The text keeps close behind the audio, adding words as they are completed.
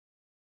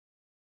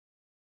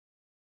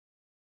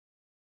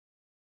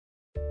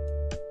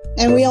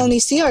And we only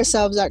see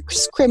ourselves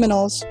as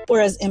criminals or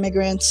as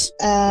immigrants,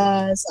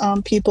 as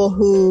people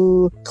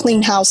who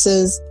clean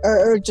houses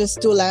or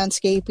just do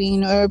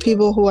landscaping, or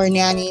people who are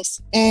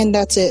nannies. And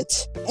that's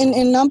it.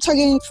 And I'm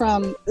talking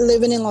from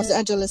living in Los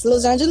Angeles.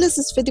 Los Angeles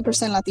is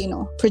 50%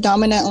 Latino,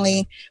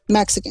 predominantly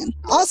Mexican.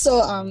 Also,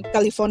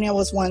 California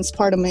was once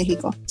part of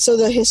Mexico. So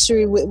the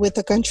history with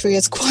the country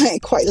is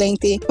quite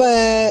lengthy.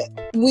 But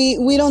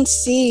we don't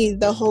see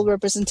the whole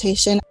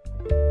representation.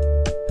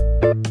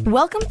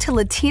 Welcome to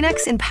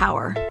Latinx in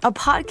Power, a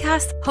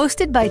podcast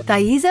hosted by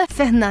Thaisa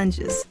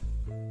Fernandes.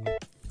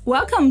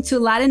 Welcome to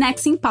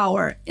Latinx in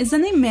Power. It's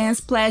an immense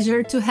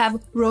pleasure to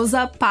have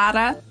Rosa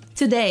Parra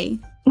today.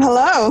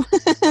 Hello.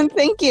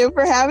 Thank you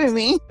for having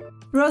me.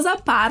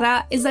 Rosa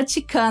Parra is a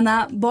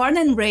Chicana born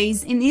and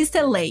raised in East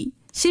LA.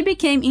 She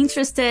became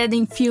interested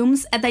in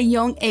films at a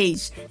young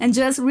age and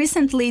just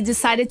recently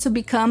decided to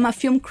become a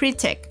film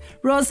critic.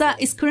 Rosa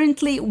is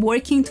currently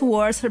working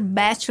towards her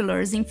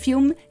bachelor's in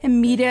film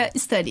and media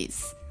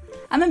studies.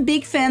 I'm a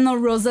big fan of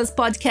Rosa's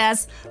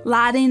podcast,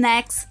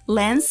 Latinx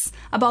Lens,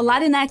 about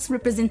Latinx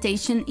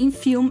representation in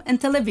film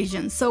and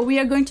television. So we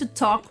are going to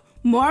talk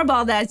more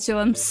about that too.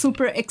 I'm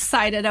super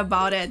excited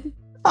about it.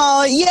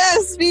 Oh,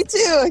 yes, me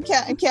too.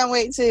 I can't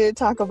wait to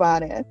talk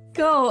about it.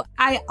 Cool.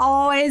 I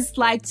always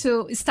like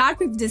to start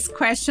with this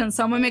question,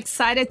 so I'm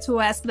excited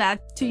to ask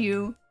that to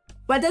you.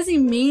 What does it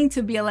mean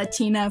to be a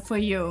Latina for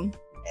you?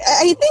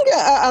 I think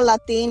a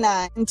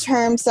Latina, in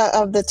terms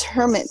of the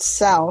term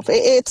itself,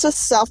 it's a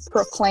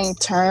self-proclaimed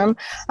term,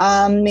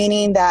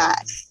 meaning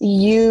that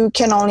you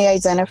can only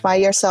identify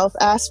yourself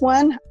as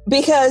one.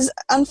 Because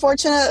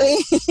unfortunately,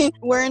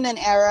 we're in an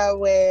era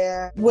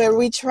where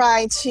we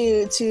try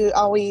to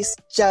always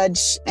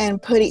judge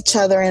and put each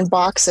other in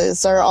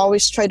boxes, or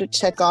always try to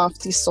check off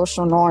these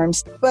social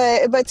norms.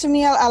 But to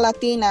me, a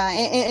Latina,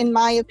 in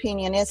my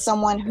opinion, is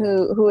someone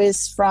who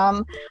is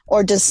from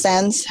or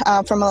descends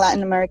from a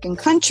Latin American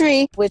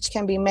country, which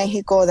can be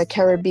Mexico, the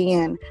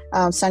Caribbean,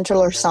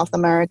 Central or South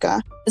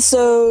America.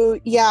 So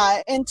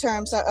yeah, in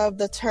terms of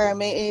the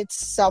term, it's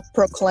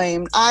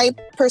self-proclaimed. I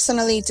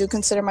personally do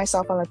consider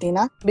myself a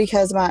Latina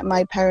because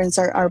my parents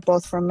are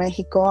both from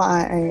Mexico.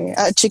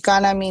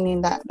 Chicana,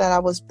 meaning that I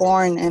was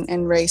born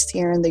and raised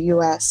here in the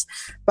U.S.,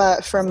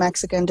 but from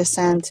Mexican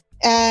descent.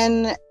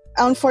 And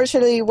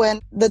unfortunately,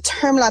 when the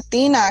term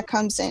Latina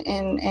comes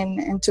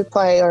into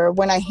play, or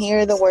when I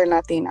hear the word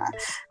Latina,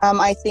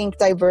 I think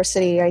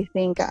diversity, I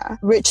think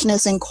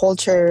richness in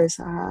cultures,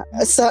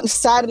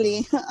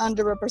 sadly,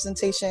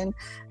 underrepresentation,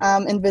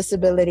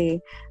 invisibility,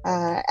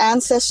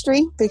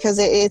 ancestry, because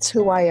it's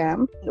who I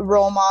am,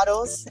 role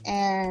models,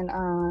 and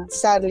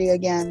sadly,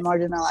 again,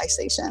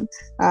 marginalization.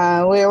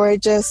 We're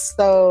just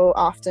so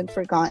often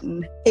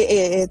forgotten.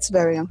 It's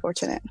very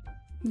unfortunate.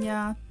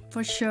 Yeah.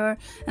 For sure.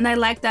 And I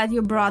like that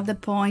you brought the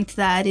point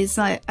that is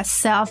a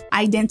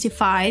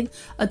self-identified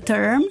a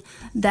term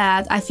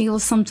that I feel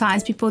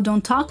sometimes people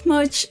don't talk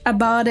much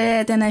about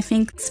it. And I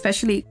think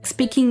especially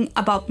speaking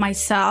about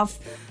myself,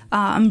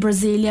 I'm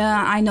Brazilian.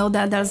 I know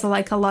that there's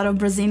like a lot of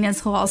Brazilians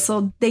who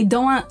also, they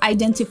don't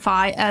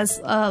identify as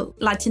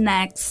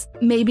Latinx,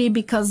 maybe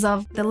because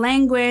of the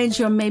language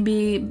or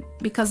maybe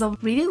because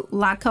of really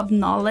lack of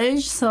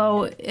knowledge.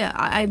 So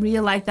I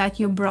really like that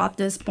you brought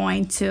this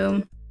point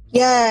too.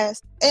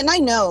 Yes, and I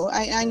know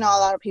a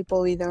lot of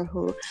people either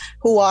who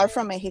are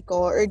from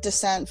Mexico or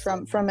descent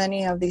from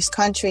any of these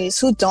countries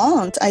who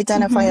don't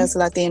identify as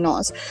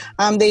Latinos.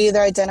 They either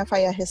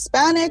identify as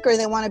Hispanic, or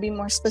they want to be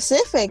more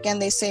specific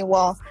and they say,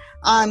 well,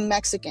 I'm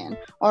Mexican,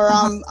 or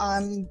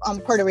I'm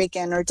Puerto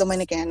Rican or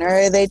Dominican,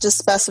 or they just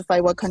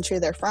specify what country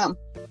they're from.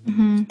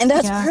 And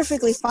that's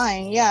perfectly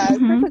fine. Yeah,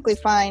 perfectly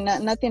fine.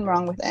 Nothing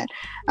wrong with it.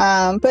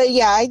 But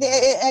yeah,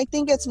 I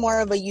think it's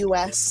more of a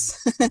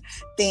U.S.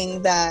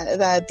 thing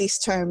that these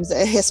terms,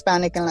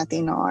 Hispanic and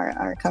Latino,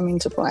 are coming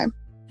to play.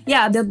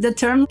 Yeah, the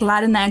term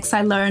Latinx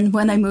I learned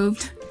when I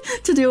moved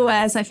to the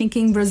US. I think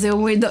in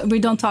Brazil we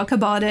don't talk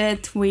about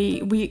it.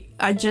 We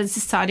are just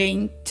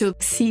starting to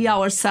see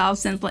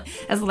ourselves as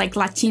like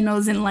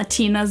Latinos and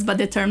Latinas, but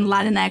the term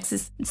Latinx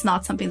it's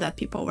not something that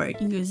people were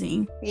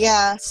using.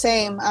 Yeah,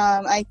 same.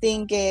 I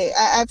think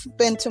I've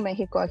been to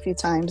Mexico a few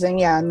times, and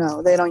yeah,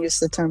 no, they don't use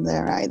the term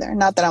there either.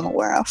 Not that I'm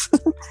aware of.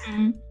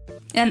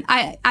 And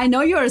I know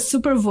you're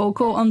super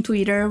vocal on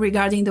Twitter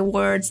regarding the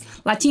words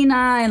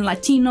Latina and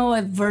Latino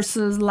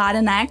versus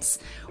Latinx,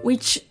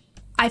 which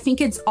I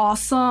think it's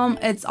awesome.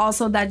 It's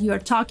also that you're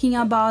talking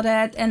about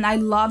it, and I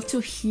love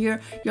to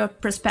hear your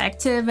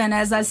perspective. And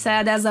as I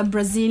said, as a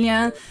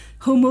Brazilian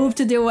who moved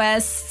to the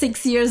US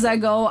 6 years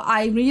ago,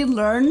 I really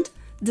learned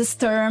this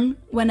term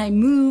when I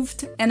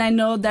moved, and I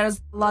know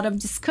there's a lot of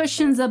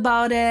discussions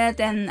about it,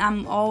 and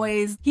I'm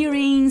always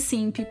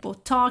seeing people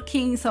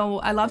talking, so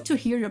I love to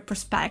hear your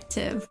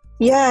perspective.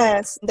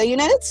 Yes, the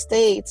United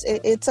States,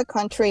 it's a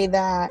country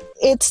that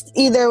it's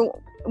either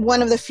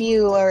one of the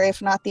few, or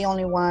if not the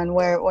only one,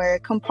 where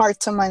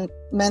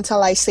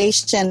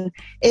compartmentalization,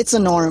 it's a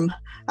norm.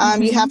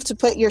 You have to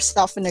put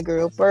yourself in a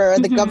group, or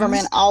the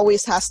government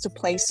always has to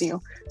place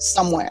you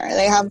somewhere.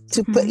 They have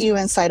to put you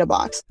inside a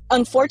box.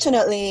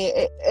 Unfortunately,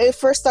 it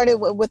first started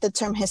with the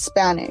term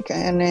Hispanic,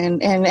 and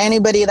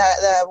anybody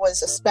that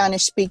was a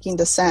Spanish-speaking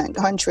descent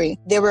country,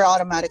 they were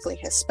automatically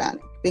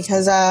Hispanic.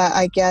 Because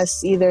I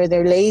guess either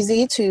they're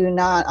lazy to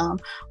not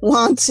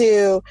want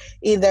to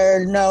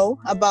either know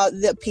about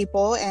the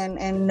people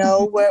and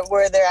know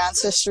where their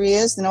ancestry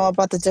is, know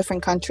about the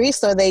different countries.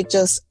 So they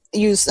just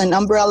use an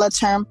umbrella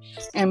term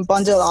and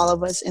bundle all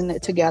of us in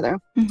it together.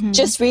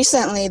 Just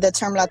recently, the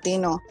term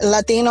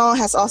Latino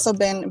has also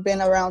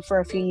been around for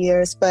a few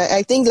years, but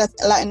I think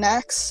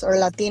Latinx or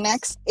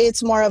Latinx,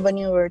 it's more of a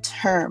newer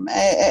term.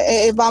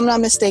 If I'm not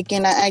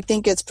mistaken, I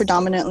think it's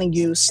predominantly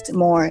used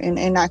more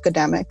in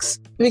academics.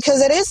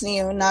 Because it is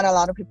new, not a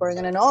lot of people are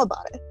going to know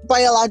about it.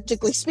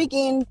 Biologically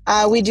speaking,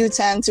 we do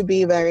tend to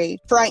be very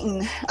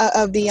frightened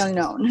of the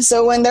unknown.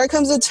 So when there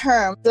comes a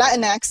term,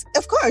 Latinx,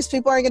 of course,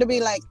 people are going to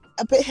be like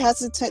a bit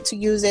hesitant to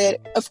use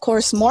it. Of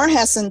course, more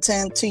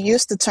hesitant to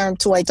use the term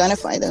to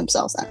identify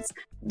themselves as.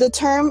 The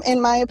term, in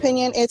my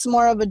opinion, it's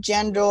more of a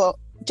gender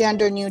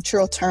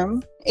neutral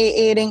term.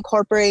 It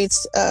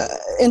incorporates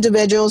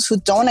individuals who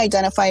don't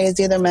identify as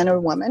either men or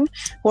women,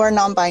 who are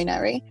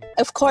non-binary.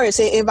 Of course,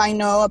 if I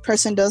know a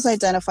person does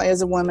identify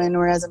as a woman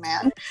or as a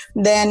man,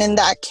 then in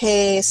that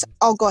case,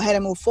 I'll go ahead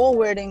and move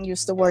forward and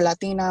use the word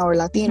Latina or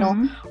Latino,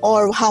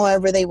 or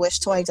however they wish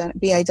to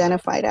be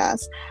identified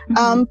as.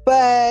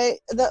 But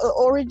the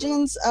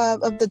origins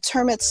of the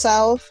term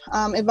itself,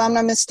 if I'm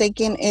not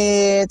mistaken,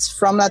 it's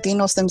from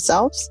Latinos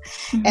themselves.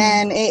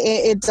 And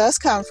it does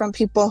come from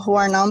people who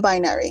are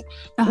non-binary.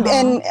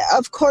 And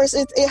of course,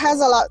 it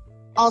has a lot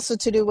also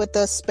to do with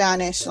the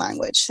Spanish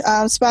language.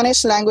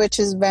 Spanish language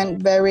has been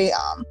very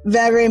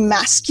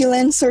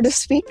masculine, so to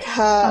speak.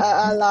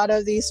 A lot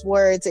of these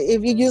words,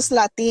 if you use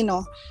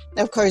Latino,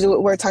 of course,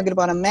 we're talking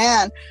about a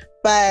man,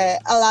 but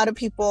a lot of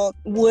people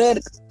would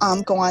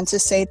go on to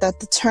say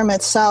that the term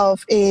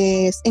itself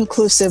is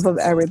inclusive of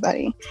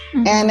everybody.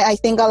 And I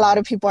think a lot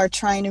of people are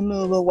trying to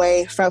move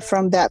away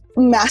from that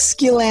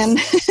masculine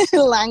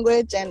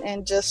language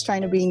and just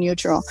trying to be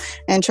neutral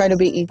and try to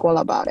be equal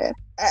about it.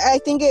 I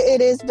think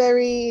it is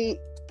very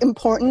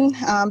important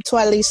to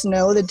at least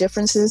know the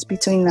differences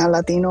between a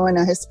Latino and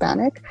a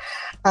Hispanic,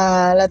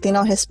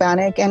 Latino,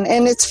 Hispanic. And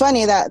it's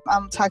funny that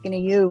I'm talking to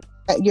you.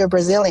 You're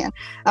Brazilian,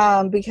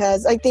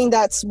 because I think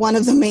that's one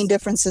of the main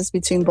differences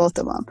between both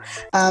of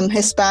them.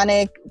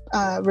 Hispanic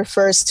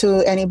refers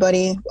to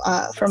anybody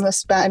from a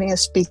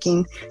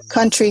Spanish-speaking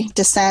country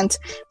descent,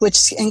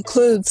 which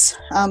includes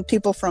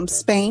people from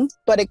Spain,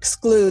 but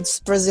excludes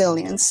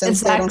Brazilians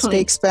since they don't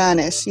speak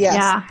Spanish.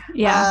 Yes.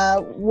 Yeah.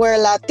 Where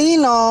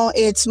Latino,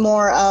 it's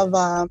more of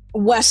a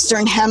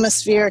Western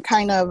Hemisphere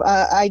kind of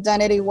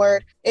identity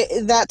word.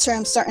 That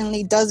term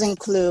certainly does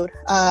include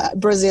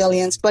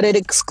Brazilians, but it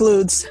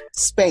excludes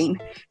Spain.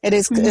 It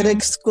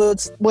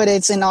excludes what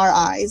is in our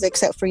eyes,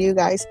 except for you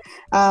guys,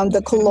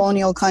 the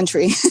colonial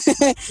country,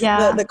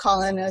 the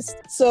colonists.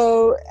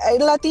 So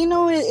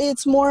Latino,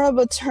 it's more of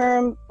a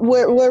term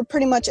where we're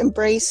pretty much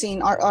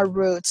embracing our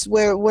roots.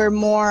 We're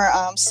more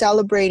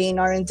celebrating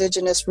our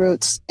indigenous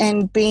roots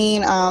and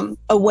being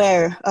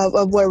aware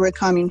of where we're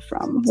coming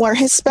from. Where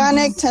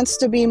Hispanic tends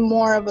to be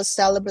more of a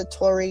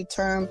celebratory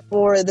term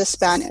for the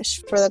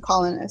Spanish, for the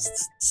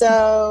colonists.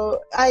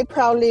 So I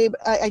proudly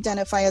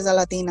identify as a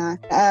Latina.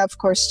 Of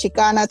course,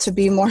 Chicana to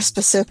be more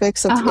specific,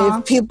 so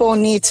if people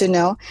need to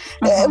know.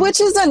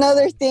 Which is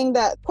another thing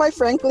that, quite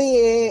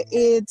frankly,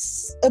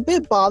 it's a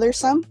bit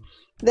bothersome.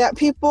 That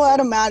people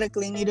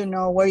automatically need to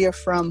know where you're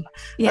from.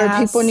 Or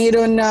people need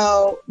to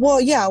know, where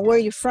are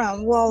you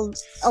from? Well,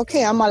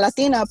 okay, I'm a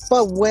Latina,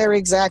 but where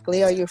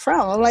exactly are you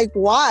from? I'm like,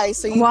 why?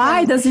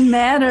 Why does it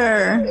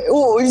matter?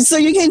 So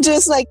you can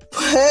just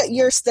put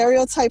your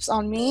stereotypes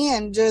on me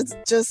and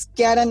just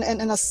get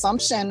an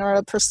assumption or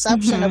a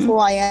perception of who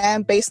I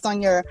am based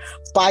on your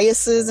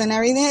biases and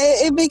everything.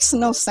 It makes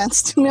no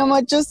sense to me. I'm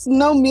like, just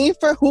know me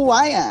for who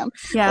I am.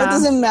 It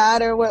doesn't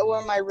matter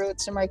where my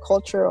roots or my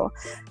cultural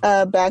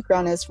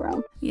background is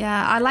from.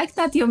 Yeah, I like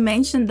that you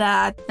mentioned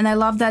that. And I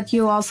love that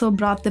you also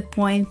brought the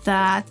point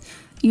that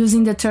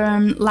using the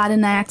term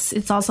Latinx,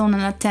 it's also an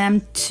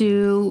attempt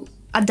to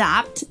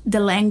adapt the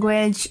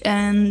language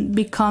and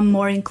become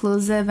more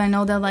inclusive. I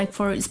know that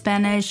for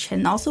Spanish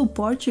and also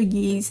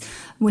Portuguese,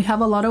 we have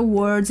a lot of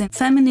words in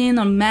feminine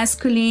or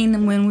masculine.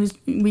 And when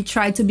we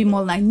try to be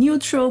more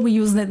neutral, we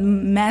use the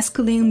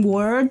masculine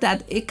word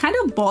that it kind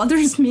of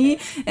bothers me.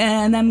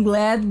 And I'm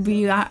glad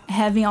we are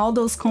having all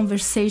those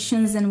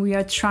conversations and we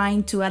are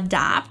trying to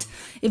adapt.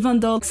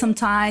 Even though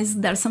sometimes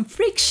there's some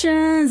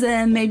frictions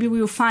and maybe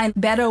we'll find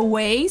better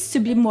ways to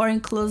be more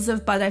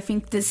inclusive. But I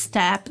think this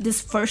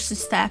first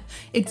step,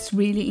 it's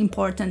really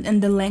important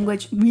and the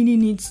language really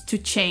needs to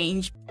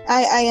change.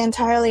 I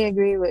entirely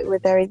agree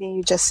with everything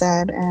you just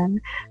said.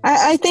 And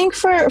I think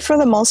for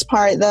the most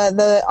part,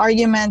 the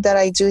argument that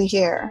I do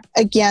hear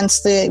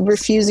against the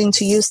refusing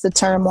to use the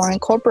term or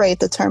incorporate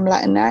the term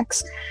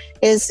Latinx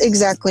is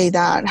exactly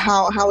that,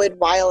 how it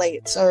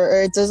violates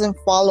or it doesn't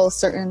follow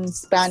certain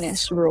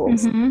Spanish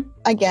rules. Mm-hmm.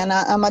 Again,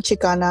 I'm a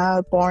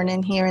Chicana, born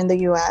in here in the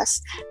U.S.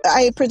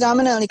 I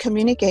predominantly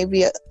communicate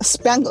via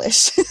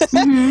Spanglish.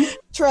 Mm-hmm.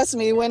 Trust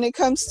me, when it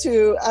comes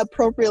to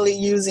appropriately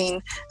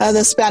using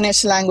the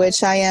Spanish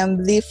language, I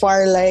am the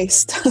far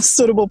least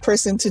suitable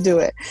person to do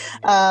it,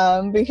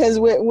 because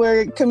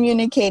we're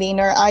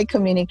communicating, or I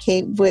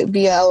communicate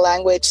via a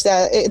language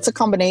that it's a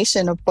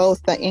combination of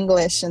both the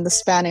English and the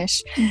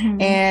Spanish.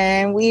 Mm-hmm.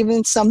 And we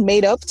even some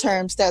made up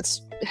terms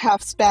that's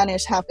half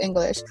Spanish, half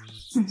English.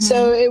 Mm-hmm.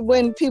 So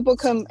when people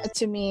come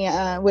to me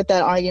with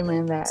that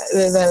argument that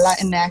the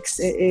Latinx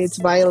it's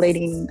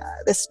violating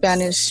the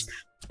Spanish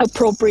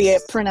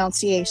appropriate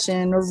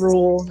pronunciation or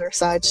rules or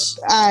such,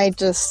 I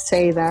just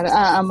say that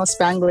I'm a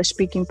Spanglish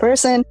speaking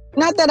person.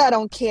 Not that I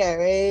don't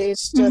care.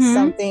 It's just mm-hmm.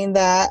 something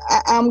that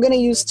I'm going to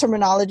use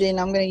terminology, and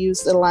I'm going to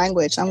use the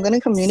language. I'm going to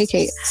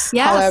communicate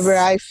however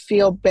I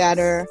feel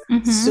better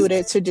mm-hmm.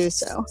 suited to do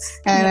so.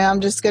 And I'm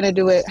just going to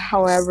do it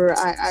however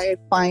I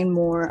find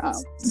more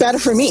better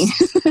for me.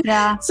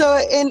 Yeah. So,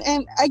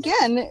 and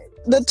again,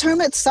 the term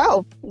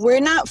itself,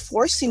 we're not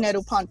forcing it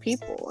upon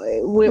people.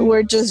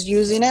 We're just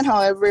using it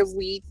however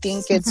we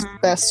think it's mm-hmm.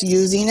 best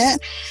using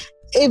it.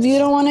 If you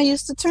don't want to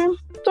use the term,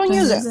 don't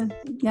use it.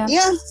 Yeah.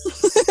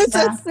 It's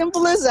as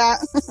simple as that.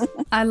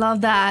 I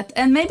love that.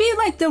 And maybe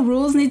like the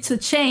rules need to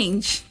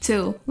change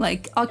too.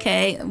 Like,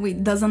 okay,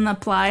 it doesn't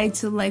apply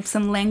to like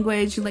some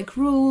language like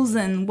rules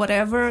and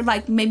whatever.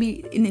 Like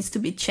maybe it needs to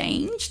be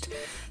changed.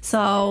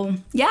 So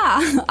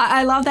yeah,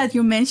 I love that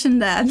you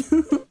mentioned that.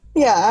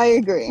 Yeah, I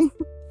agree.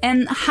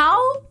 And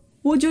how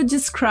would you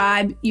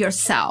describe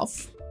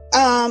yourself?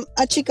 A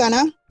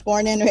Chicana,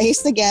 born and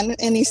raised again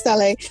in East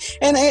LA.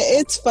 And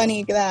it's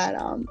funny that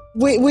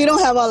we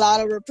don't have a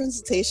lot of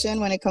representation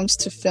when it comes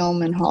to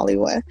film in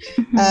Hollywood.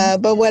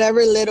 Mm-hmm. But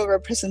whatever little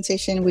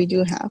representation we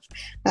do have,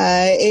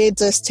 it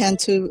does tend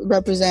to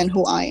represent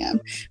who I am,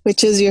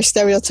 which is your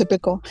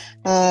stereotypical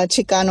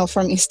Chicano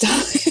from East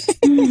LA.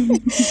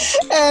 And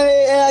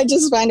I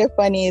just find it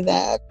funny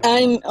that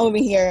I'm over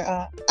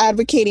here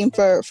advocating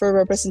for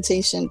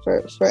representation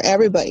for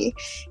everybody,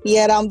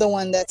 yet I'm the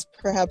one that's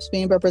perhaps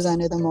being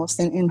represented the most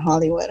in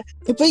Hollywood.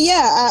 But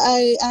yeah,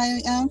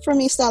 I am from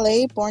East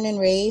LA, born and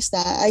raised.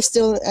 I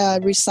still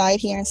reside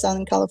here in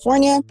Southern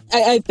California.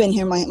 I've been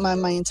here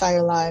my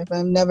entire life.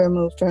 I've never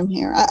moved from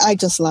here. I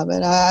just love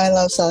it. I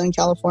love Southern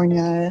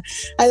California.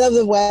 I love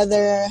the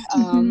weather.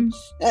 Mm-hmm.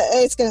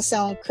 It's gonna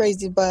sound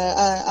crazy, but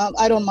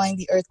I don't mind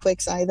the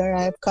earthquakes either.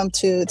 I've come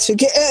to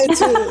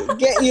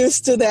get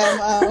used to them.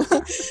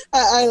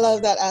 I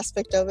love that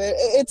aspect of it.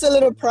 It's a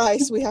little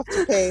price we have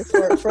to pay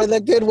for the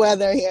good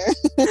weather here.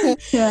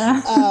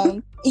 Yeah.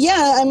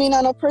 Yeah, I mean,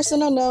 on a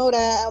personal note,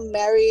 I'm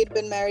married,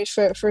 been married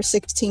for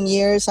 16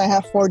 years. I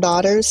have 4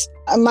 daughters.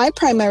 My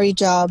primary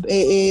job,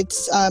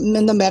 it's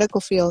in the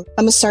medical field.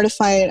 I'm a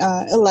certified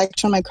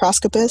electron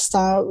microscopist,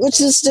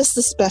 which is just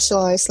a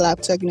specialized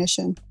lab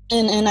technician.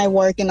 And I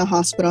work in a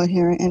hospital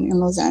here in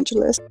Los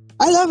Angeles.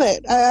 I love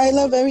it. I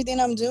love everything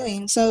I'm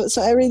doing. So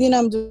everything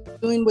I'm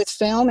doing with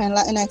film and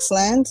Latinx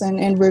lens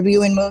and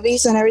reviewing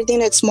movies and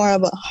everything, it's more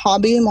of a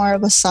hobby, more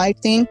of a side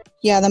thing.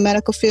 Yeah, the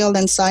medical field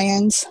and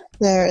science,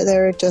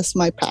 they're just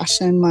my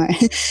passion.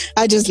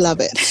 I just love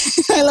it.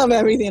 I love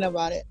everything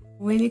about it.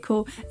 Really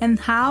cool. And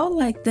how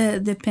like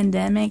the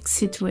pandemic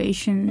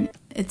situation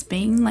it's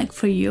been like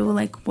for you,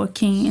 like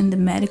working in the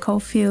medical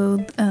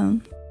field?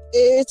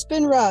 It's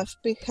been rough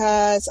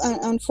because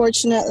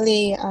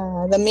unfortunately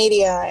the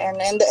media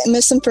and the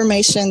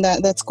misinformation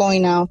that's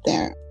going out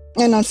there.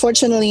 And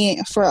unfortunately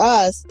for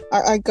us,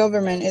 our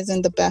government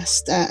isn't the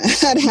best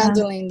at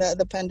handling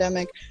the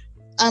pandemic.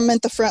 I'm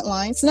at the front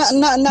lines,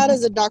 not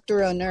as a doctor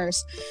or a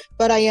nurse,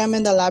 but I am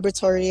in the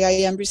laboratory. I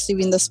am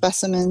receiving the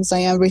specimens. I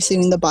am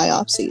receiving the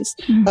biopsies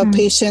of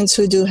patients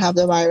who do have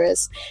the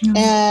virus.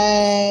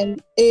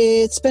 And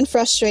it's been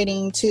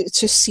frustrating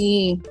to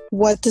see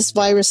what this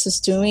virus is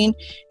doing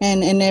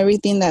and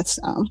everything that's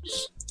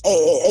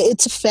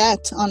its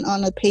effect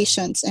on the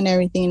patients and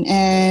everything.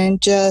 And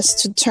just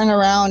to turn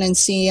around and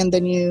see in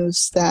the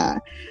news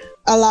that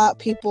a lot of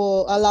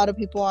people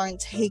aren't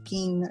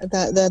taking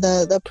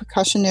the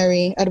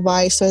precautionary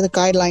advice or the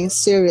guidelines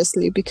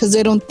seriously because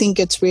they don't think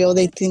it's real.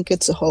 They think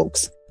it's a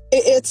hoax.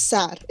 It's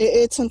sad.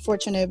 It's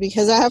unfortunate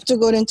because I have to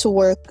go into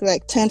work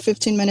like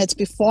 10-15 minutes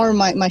before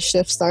my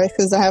shift starts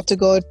because I have to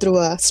go through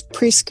a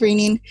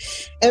pre-screening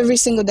every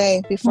single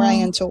day before I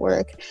enter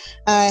work.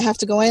 I have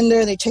to go in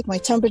there. They check my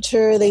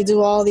temperature. They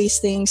do all these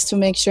things to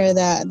make sure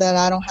that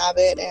I don't have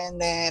it. And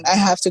then I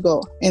have to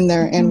go in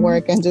there and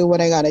work and do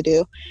what I got to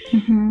do.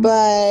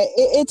 But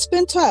it's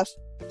been tough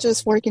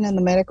just working in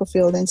the medical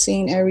field and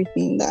seeing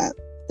everything that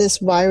this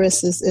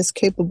virus is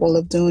capable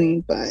of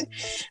doing. But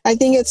I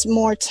think it's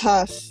more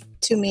tough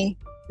to me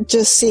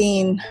just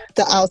seeing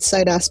the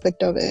outside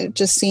aspect of it,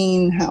 just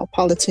seeing how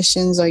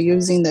politicians are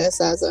using this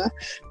as a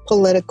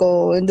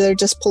political, and they're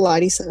just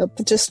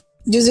just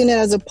using it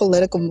as a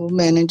political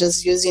movement and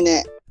just using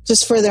it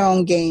just for their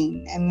own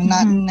gain, and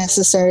not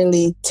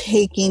necessarily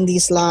taking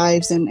these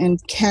lives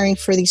and caring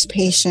for these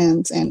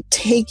patients and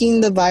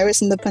taking the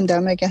virus and the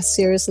pandemic as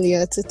seriously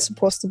as it's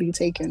supposed to be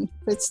taken.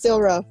 It's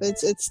still rough.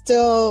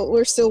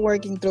 We're still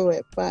working through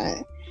it, but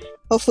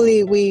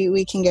hopefully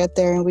we can get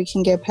there and we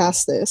can get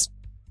past this.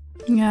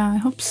 Yeah, I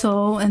hope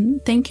so.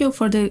 And thank you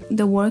for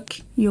the work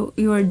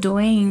you are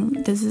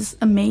doing. This is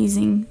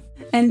amazing.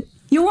 And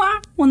you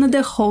are one of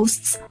the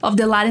hosts of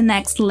the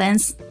Latinx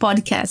Lens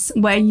podcast,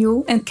 where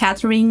you and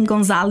Catherine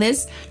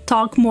Gonzalez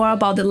talk more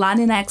about the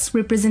Latinx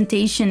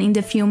representation in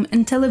the film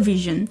and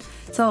television.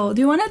 So do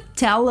you want to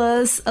tell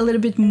us a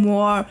little bit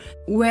more,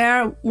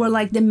 where were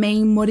like the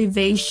main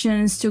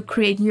motivations to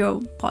create your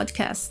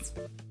podcast?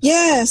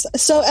 Yes.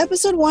 So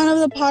episode 1 of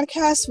the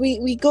podcast,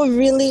 we go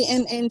really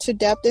into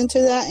depth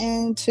into that,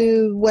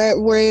 into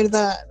where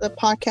the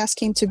podcast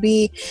came to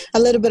be, a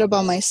little bit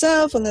about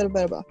myself, a little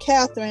bit about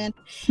Catherine,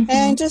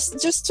 and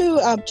just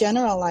to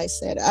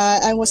generalize it.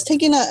 I was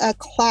taking a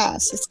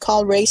class. It's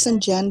called Race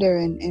and Gender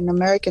in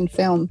American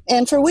Film.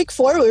 And for week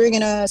 4, we were going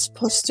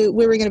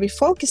to be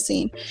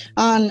focusing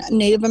on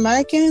Native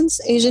Americans,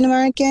 Asian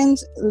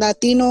Americans,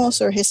 Latinos,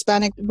 or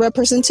Hispanic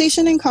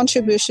representation and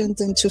contributions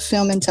into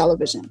film and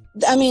television.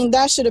 I mean,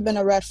 that should have been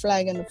a red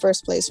flag in the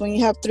first place when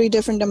you have 3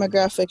 different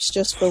demographics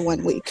just for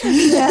 1 week.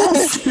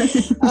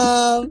 Yes.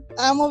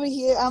 I'm over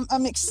here.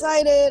 I'm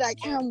excited. I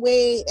can't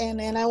wait.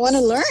 And I want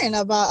to learn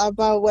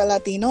about what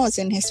Latinos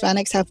and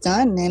Hispanics have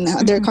done and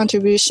their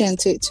contribution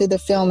to the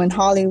film in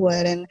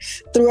Hollywood and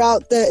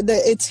throughout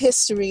its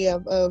history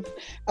of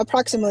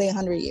approximately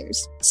 100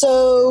 years.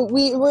 So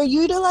we were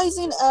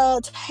utilizing a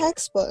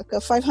textbook, a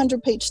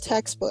 500-page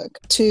textbook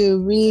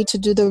to read, to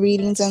do the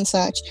readings and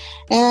such.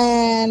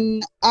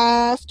 And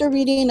after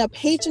reading a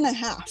page and a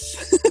half,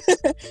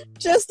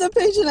 just a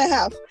page and a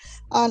half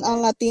on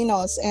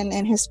Latinos and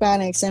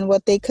Hispanics and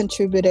what they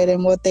contributed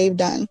and what they've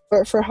done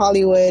for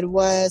Hollywood,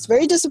 was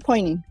very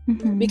disappointing.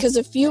 Because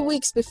a few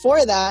weeks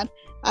before that,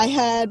 I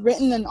had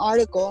written an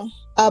article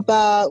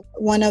about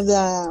one of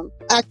the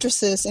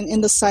actresses in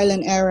the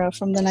silent era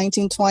from the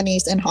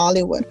 1920s in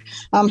Hollywood.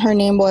 Her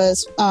name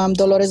was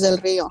Dolores del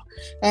Rio,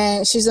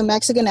 and she's a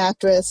Mexican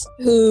actress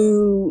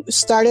who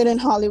started in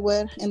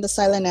Hollywood in the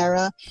silent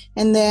era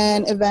and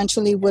then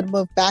eventually would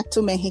move back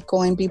to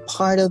Mexico and be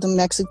part of the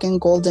Mexican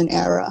golden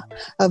era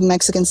of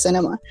Mexican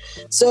cinema.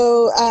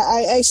 So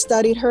I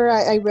studied her,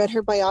 I read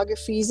her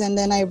biographies, and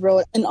then I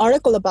wrote an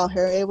article about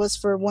her. It was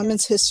for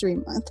Women's History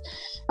Month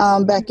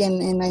back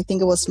in I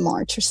think it was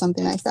March or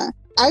something like that.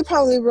 I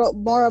probably wrote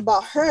more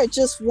about her,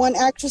 just one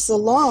actress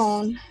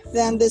alone,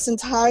 than this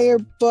entire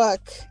book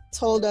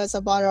told us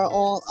about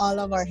all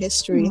of our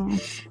history.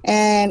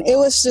 And it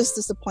was just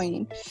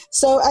disappointing.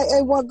 So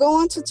I will go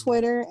onto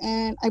Twitter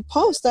and I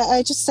post.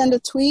 I just send a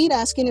tweet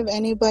asking if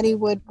anybody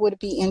would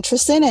be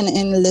interested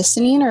in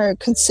listening or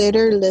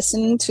consider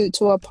listening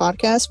to a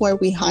podcast where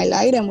we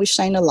highlight and we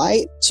shine a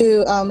light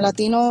to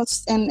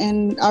Latinos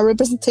and our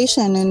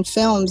representation in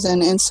films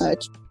and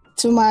such.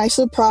 To my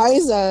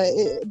surprise,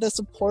 the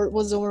support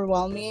was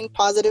overwhelming,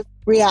 positive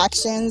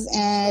reactions,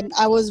 and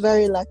I was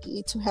very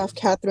lucky to have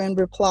Catherine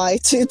reply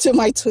to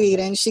my tweet,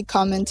 and she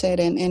commented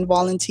and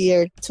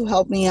volunteered to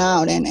help me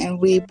out, and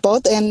we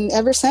both, and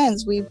ever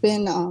since, we've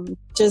been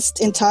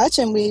just in touch,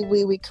 and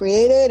we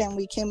created and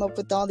we came up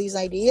with all these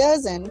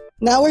ideas, and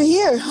now we're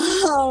here.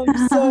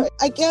 So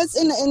I guess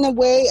in a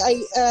way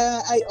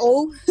I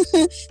owe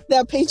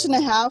that page and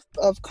a half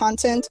of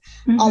content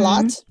a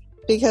lot.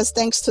 Because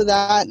thanks to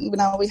that,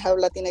 now we have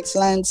Latinx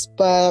Lens.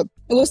 But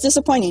it was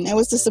disappointing. It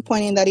was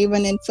disappointing that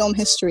even in film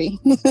history,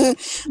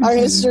 our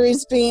history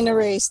is being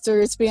erased, or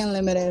it's being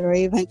limited, or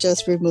even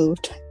just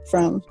removed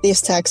from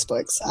these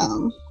textbooks.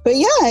 But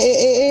yeah,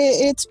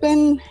 it's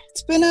been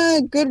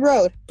a good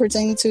road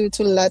pertaining to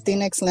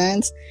Latinx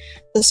Lens.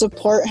 The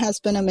support has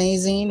been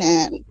amazing,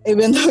 and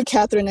even though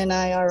Catherine and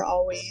I are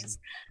always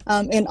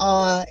in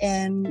awe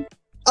and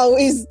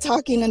always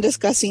talking and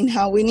discussing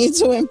how we need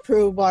to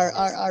improve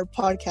our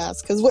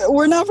podcast, because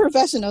we're not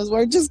professionals.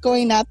 We're just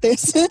going at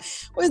this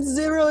with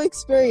zero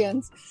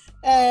experience.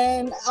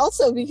 And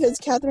also because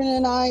Catherine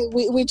and I,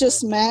 we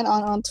just met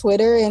on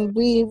Twitter, and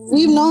we've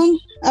known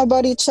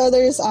about each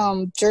other's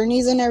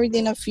journeys and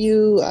everything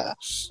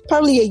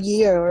probably a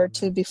year or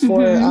two before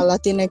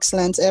Latinx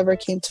Lens ever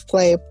came to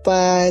play.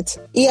 But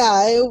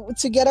yeah,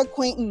 to get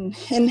acquainted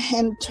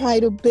and try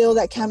to build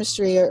that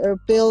chemistry or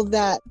build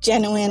that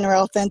genuine or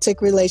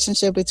authentic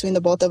relationship between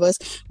the both of us.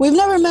 We've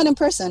never met in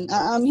person.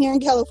 I'm here in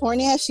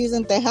California, she's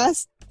in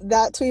Texas.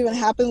 that to even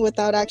happen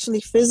without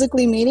actually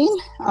physically meeting,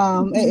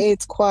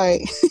 it's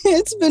quite,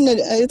 it's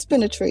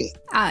been a treat.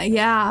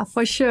 Yeah,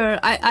 for sure.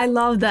 I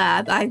love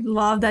that. I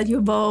love that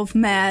you both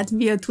met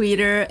via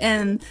Twitter,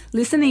 and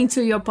listening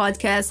to your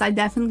podcast, I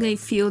definitely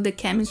feel the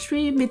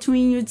chemistry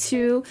between you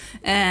two.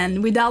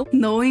 And without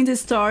knowing the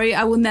story,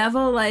 I would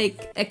never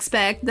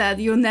expect that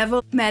you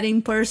never met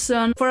in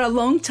person for a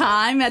long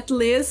time at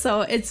least.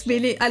 So it's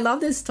really, I love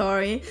this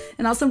story,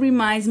 and also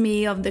reminds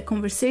me of the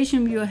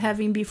conversation we were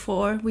having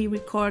before we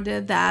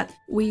recorded, that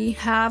we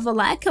have a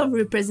lack of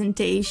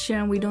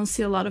representation. We don't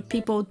see a lot of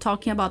people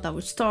talking about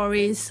our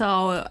stories.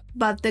 So,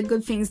 but the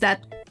good thing is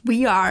that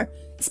we are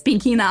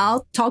speaking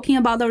out, talking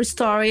about our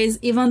stories,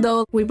 even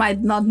though we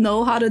might not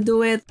know how to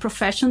do it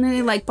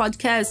professionally, like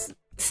podcasts.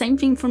 Same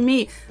thing for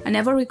me. I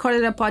never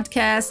recorded a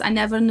podcast. I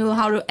never knew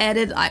how to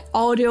edit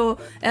audio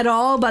at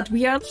all, but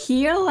we are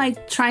here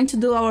trying to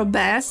do our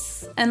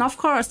best. And of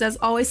course, there's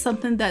always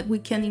something that we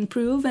can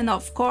improve. And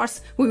of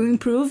course, we will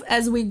improve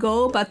as we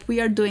go, but we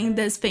are doing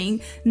this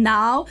thing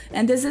now.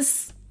 And this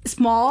is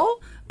small,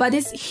 but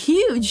it's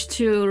huge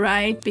too,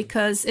 right?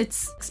 Because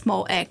it's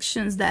small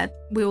actions that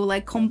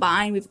will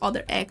combine with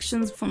other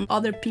actions from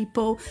other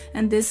people.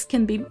 And this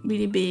can be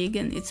really big,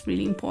 and it's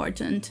really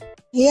important.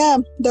 Yeah,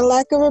 the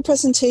lack of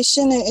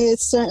representation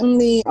is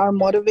certainly our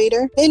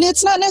motivator. And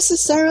it's not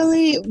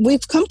necessarily,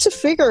 we've come to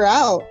figure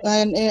out,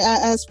 and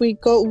as we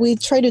go, we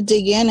try to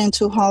dig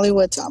into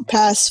Hollywood's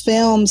past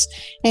films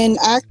and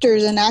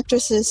actors and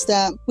actresses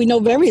that we know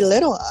very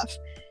little of.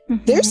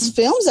 Mm-hmm. There's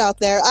films out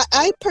there.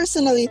 I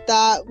personally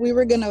thought we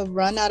were going to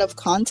run out of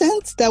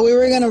content, that we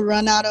were going to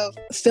run out of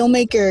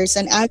filmmakers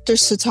and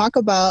actors to talk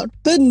about.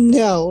 But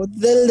no,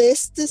 the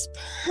list is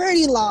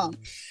pretty long.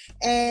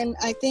 And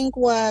I think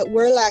what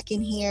we're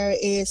lacking here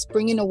is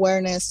bringing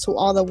awareness to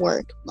all the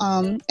work,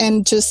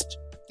 and just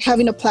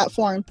having a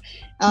platform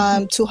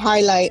to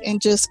highlight and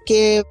just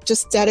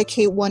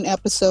dedicate one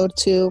episode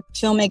to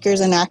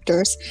filmmakers and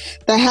actors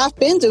that have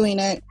been doing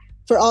it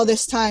for all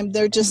this time.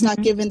 They're just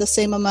not given the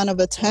same amount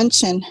of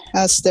attention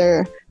as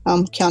their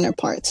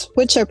counterparts,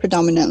 which are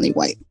predominantly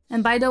white.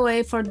 And by the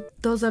way, for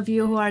those of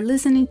you who are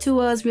listening to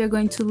us, we are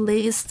going to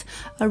list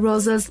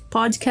Rosa's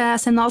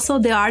podcast and also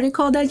the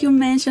article that you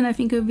mentioned. I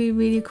think it would be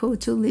really cool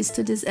to list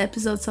to this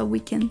episode so we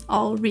can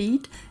all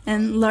read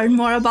and learn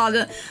more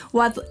about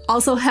what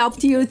also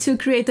helped you to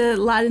create a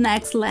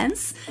Latinx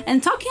lens.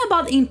 And talking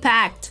about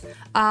impact,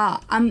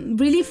 I'm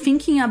really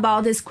thinking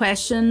about this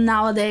question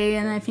nowadays,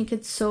 and I think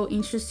it's so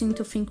interesting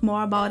to think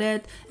more about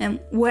it and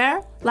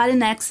where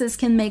Latinxs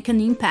can make an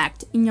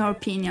impact, in your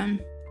opinion.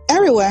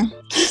 Everywhere.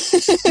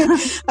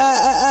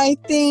 I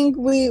think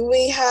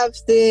we have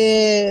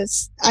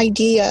this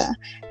idea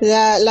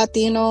that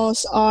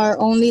Latinos are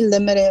only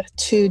limited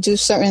to do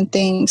certain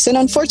things. And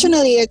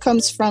unfortunately, it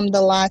comes from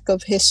the lack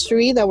of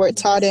history that we're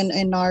taught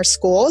in our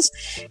schools.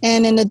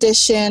 And in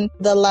addition,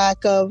 the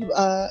lack of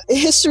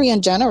history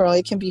in general.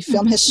 It can be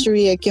film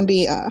history, it can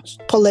be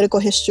political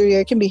history, or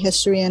it can be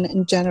history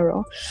in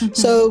general.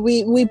 So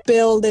we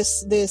build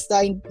this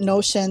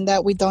notion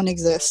that we don't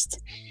exist.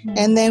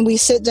 And then we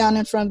sit down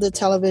in front of the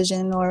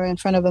television or in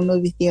front of a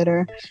movie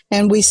theater,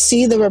 and we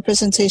see the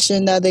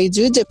representation that they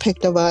do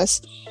depict of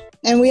us.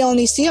 And we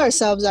only see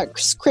ourselves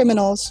as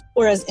criminals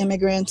or as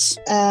immigrants,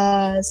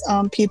 as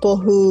people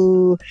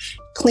who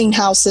clean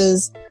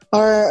houses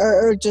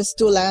or just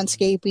do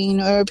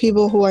landscaping, or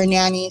people who are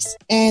nannies.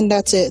 And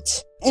that's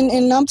it.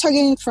 And I'm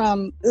talking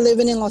from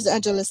living in Los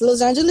Angeles.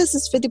 Los Angeles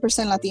is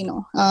 50%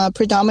 Latino,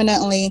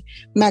 predominantly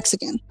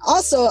Mexican.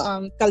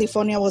 Also,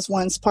 California was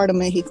once part of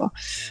Mexico.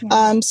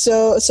 Yeah.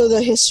 So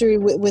the history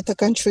with the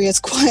country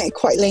is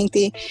quite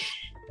lengthy.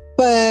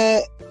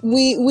 But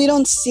we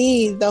don't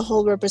see the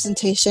whole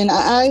representation.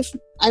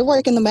 I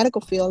work in the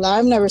medical field.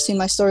 I've never seen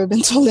my story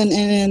been told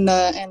in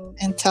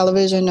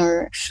television,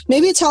 or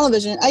maybe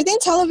television. I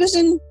think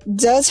television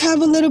does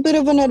have a little bit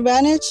of an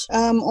advantage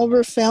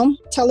over film.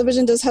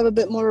 Television does have a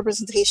bit more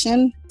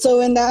representation. So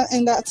in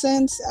that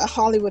sense,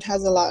 Hollywood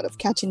has a lot of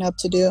catching up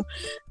to do.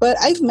 But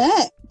I've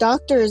met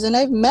doctors, and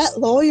I've met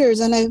lawyers,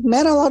 and I've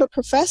met a lot of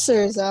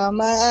professors.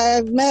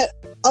 I've met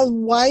a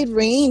wide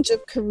range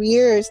of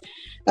careers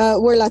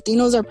where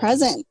Latinos are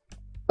present.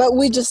 But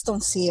we just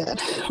don't see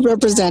it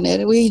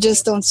represented. We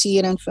just don't see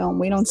it in film.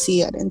 We don't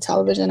see it in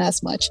television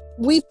as much.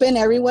 We've been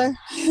everywhere.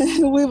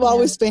 We've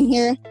always been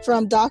here,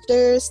 from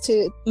doctors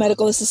to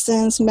medical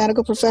assistants,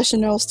 medical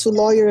professionals, to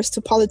lawyers,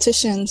 to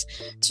politicians,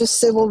 to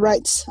civil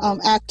rights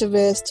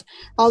activists,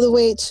 all the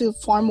way to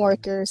farm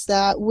workers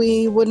that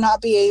we would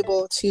not be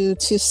able to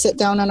sit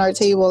down on our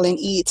table and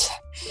eat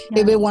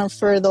if it weren't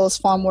for those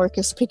farm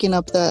workers picking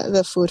up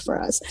the food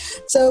for us.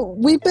 So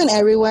we've been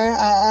everywhere.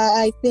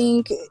 I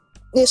think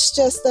it's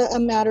just a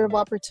matter of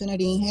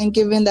opportunity and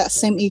given that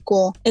same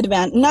equal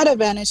advantage, not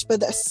advantage, but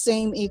that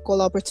same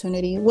equal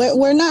opportunity.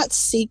 We're not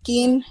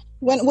seeking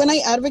When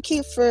I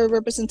advocate for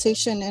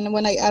representation, and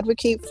when I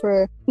advocate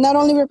for not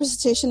only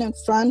representation in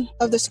front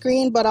of the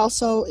screen, but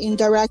also in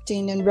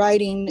directing and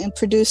writing and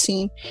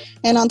producing,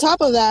 and on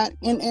top of that,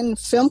 in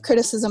film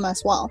criticism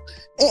as well.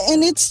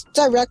 And it's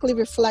directly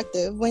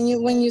reflective when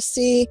you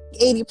see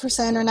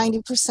 80% or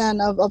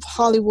 90% of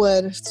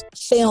Hollywood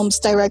films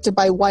directed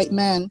by white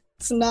men.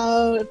 It's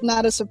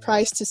not a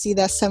surprise to see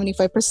that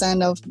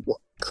 75% of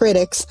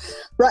critics,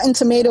 Rotten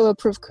Tomato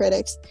approved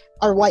critics,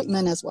 are white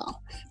men as well.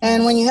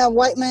 And when you have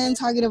white men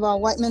talking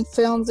about white men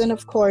films, and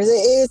of course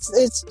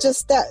it's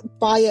just that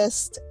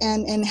biased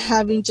and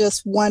having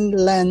just one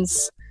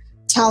lens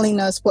telling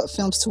us what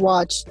films to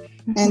watch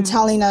and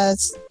telling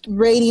us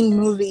rating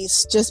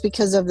movies just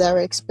because of their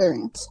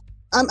experience.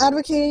 I'm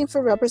advocating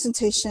for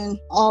representation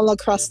all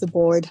across the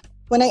board.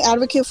 When I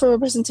advocate for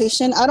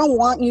representation, I don't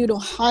want you to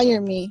hire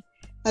me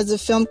as a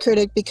film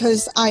critic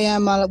because I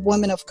am a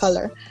woman of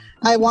color.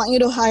 I want you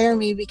to hire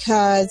me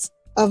because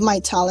of my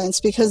talents,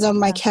 because of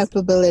my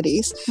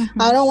capabilities.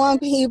 I don't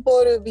want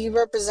people to be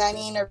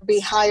representing or be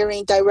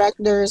hiring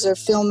directors or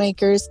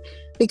filmmakers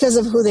because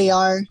of who they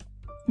are.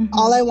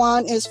 All I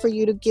want is for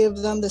you to give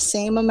them the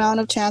same amount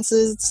of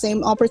chances,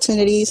 same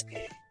opportunities.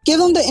 Give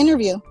them the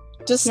interview.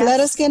 Just let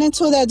us get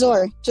into that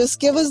door. Just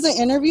give us the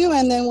interview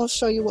and then we'll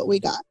show you what we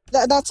got.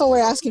 That's all we're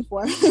asking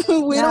for.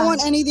 We don't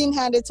want anything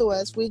handed to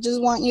us. We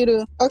just want you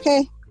to,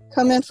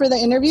 come in for the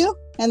interview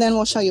and then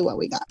we'll show you what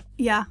we got.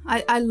 Yeah,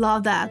 I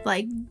love that.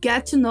 Like,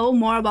 get to know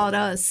more about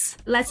us.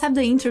 Let's have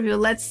the interview.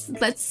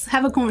 Let's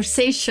have a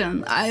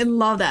conversation. I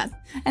love that.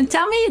 And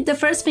tell me the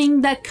first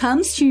thing that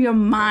comes to your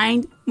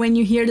mind when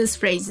you hear these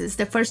phrases.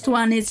 The first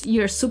one is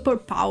your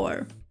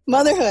superpower.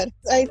 Motherhood.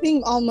 I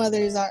think all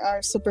mothers are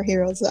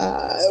superheroes.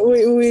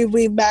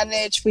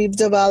 We've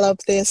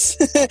developed this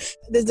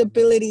this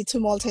ability to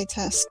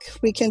multitask.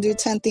 We can do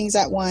 10 things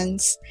at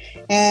once,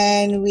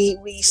 and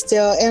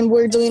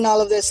we're doing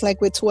all of this like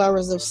with 2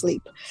 hours of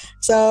sleep.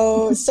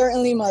 So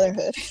certainly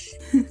motherhood.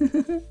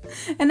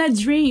 And a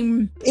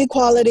dream.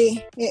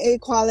 Equality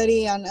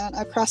on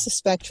across the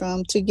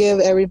spectrum to give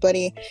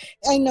everybody.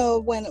 I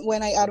know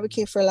when I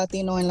advocate for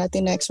Latino and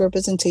Latinx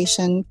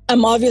representation,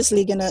 I'm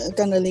obviously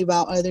gonna leave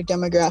out other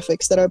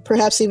demographics that are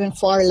perhaps even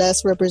far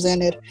less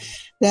represented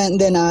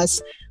than us.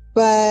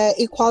 But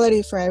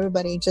equality for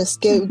everybody.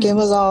 Just give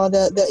us all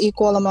the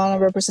equal amount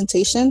of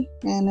representation,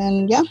 and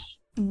then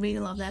Really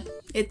love that.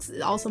 It's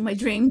also my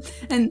dream.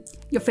 And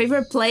your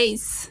favorite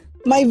place?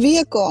 My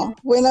vehicle.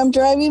 When I'm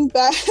driving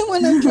back,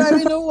 when I'm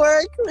driving to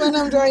work, when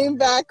I'm driving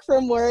back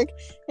from work,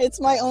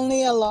 it's my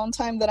only alone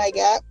time that I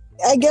get.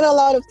 I get a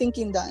lot of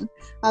thinking done.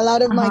 A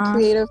lot of my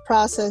creative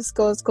process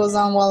goes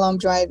on while I'm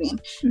driving.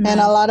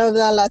 And a lot of the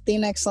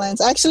Latinx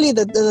lens. Actually,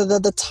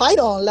 the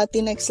title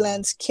Latinx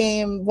lens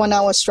came when I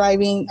was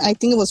driving. I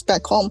think it was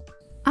back home.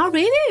 Oh,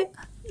 really?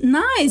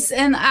 Nice.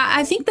 And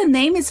I think the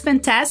name is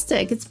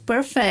fantastic. It's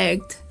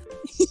perfect.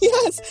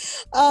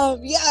 Yes.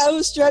 I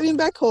was driving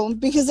back home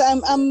because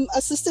I'm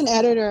assistant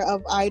editor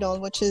of Idol,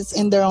 which is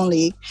in their own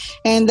league.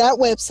 And that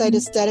website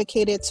is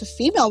dedicated to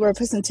female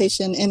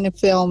representation in the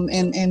film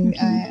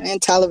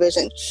and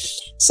television.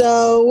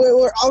 So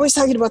we're always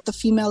talking about the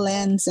female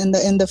lens and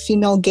the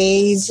female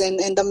gaze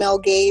and the male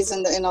gaze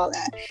and all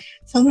that.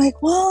 So I'm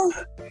like, well,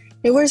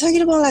 if we're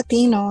talking about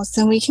Latinos,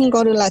 then we can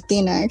go to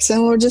Latinx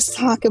and we'll just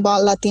talk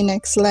about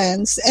Latinx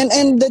lens.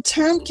 And the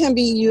term can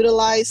be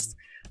utilized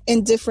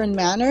in different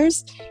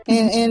manners,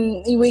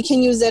 and we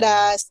can use it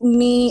as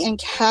me and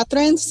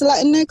Catherine's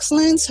Latinx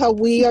lens, how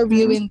we are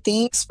viewing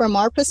things from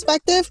our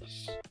perspective,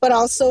 but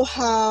also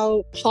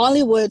how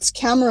Hollywood's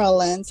camera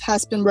lens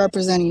has been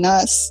representing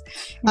us,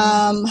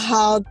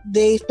 how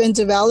they've been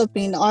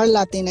developing our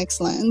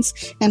Latinx lens,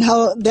 and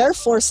how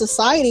therefore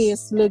society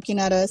is looking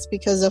at us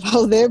because of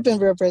how they've been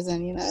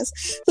representing us.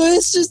 So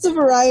it's just a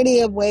variety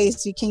of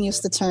ways you can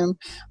use the term,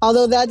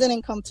 although that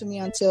didn't come to me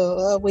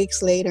until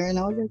weeks later, and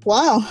I was like,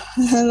 wow,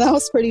 that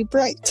was pretty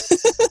bright.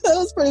 That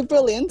was pretty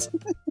brilliant.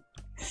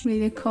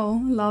 Really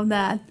cool. Love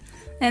that.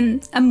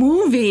 And a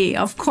movie,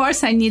 of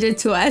course, I needed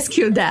to ask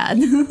you that.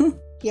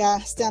 Yeah,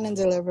 Stand and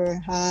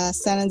Deliver.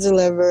 Stand and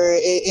Deliver,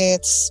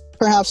 it's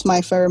perhaps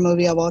my favorite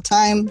movie of all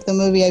time, the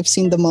movie I've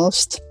seen the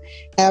most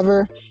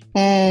ever.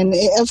 And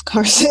of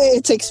course,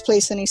 it takes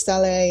place in East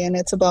LA, and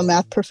it's about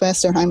math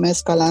professor Jaime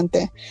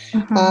Escalante,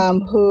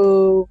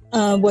 who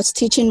was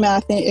teaching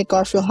math at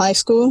Garfield High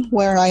School,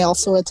 where I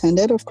also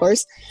attended, of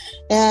course.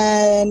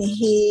 And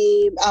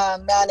he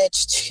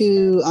managed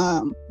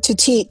to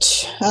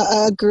teach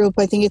a group,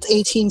 I think it's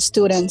 18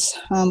 students,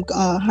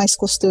 high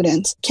school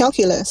students,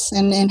 calculus,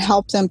 and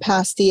help them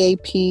pass the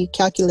AP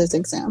calculus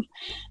exam.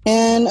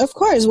 And of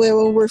course,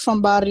 we're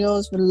from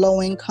barrios with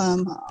low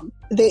income.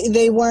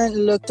 They weren't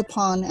looked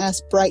upon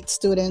as bright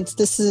students.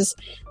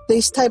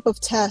 These type of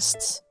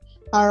tests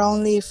are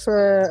only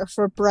for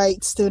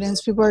bright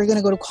students. People are going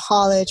to go to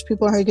college.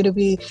 People are going to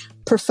be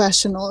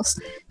professionals.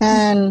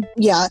 And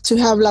yeah, to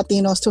have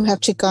Latinos, to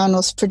have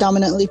Chicanos,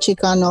 predominantly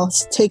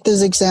Chicanos, take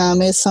this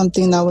exam is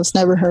something that was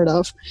never heard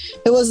of.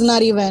 It was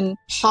not even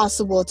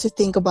possible to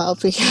think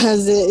about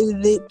because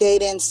they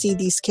didn't see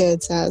these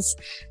kids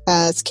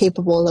as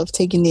capable of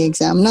taking the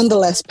exam,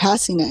 nonetheless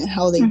passing it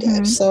how they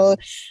did. So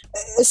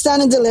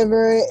Stand and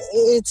Deliver,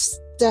 it's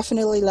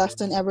definitely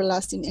left an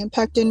everlasting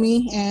impact in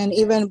me. And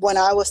even when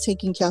I was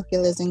taking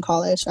calculus in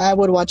college, I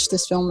would watch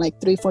this film like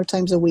 3-4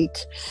 times a week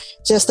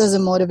just as a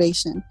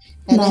motivation.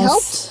 And It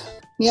helped.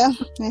 Yeah,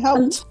 it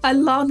helped. I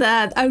love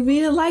that. I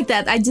really like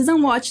that. I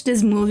didn't watch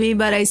this movie,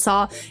 but I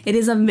saw it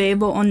is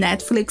available on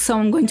Netflix, so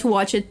I'm going to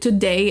watch it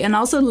today and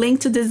also link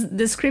to this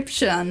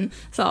description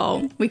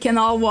so we can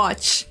all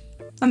watch.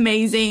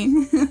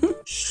 Amazing.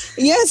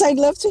 Yes, I'd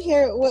love to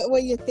hear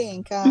what you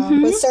think.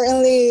 But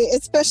certainly,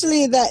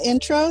 especially that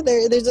intro,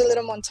 there's a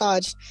little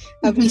montage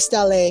of East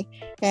LA.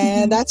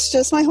 And that's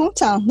just my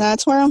hometown.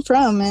 That's where I'm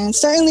from. And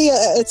certainly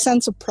a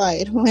sense of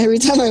pride every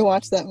time I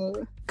watch that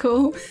movie.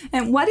 Cool.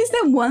 And what is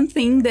the one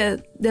thing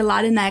that the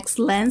Latinx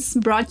lens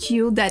brought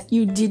you that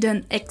you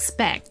didn't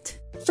expect?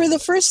 For the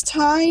first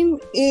time,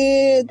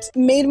 it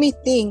made me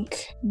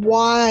think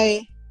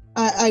why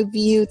I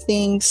view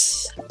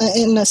things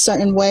in a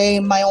certain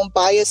way, my own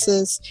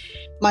biases,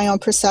 my own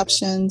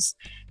perceptions.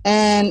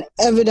 And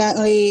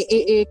evidently,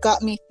 it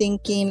got me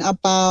thinking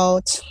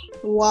about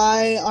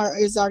why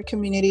is our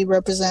community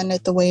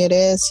represented the way it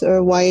is,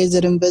 or why is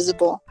it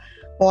invisible?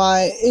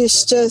 Why?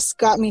 It's just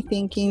got me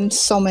thinking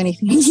so many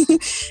things.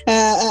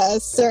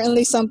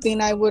 Certainly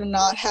something I would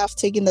not have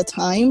taken the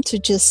time to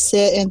just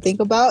sit and think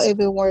about if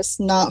it was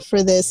not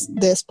for this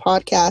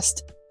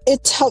podcast.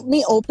 It helped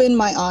me open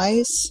my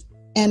eyes.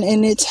 And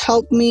it's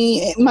helped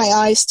me, my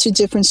eyes to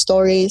different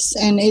stories.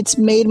 And it's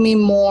made me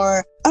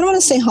more, I don't want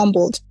to say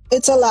humbled.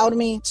 It's allowed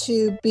me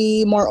to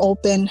be more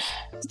open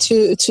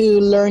to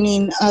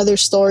learning other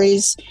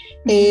stories.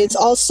 It's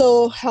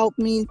also helped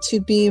me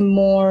to be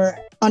more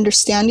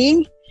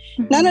understanding.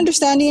 Not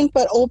understanding,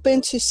 but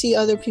open to see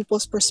other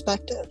people's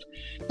perspective.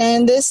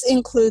 And this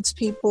includes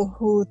people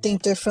who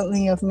think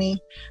differently of me,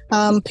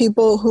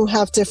 people who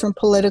have different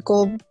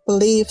political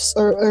beliefs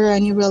or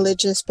any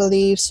religious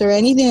beliefs or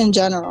anything in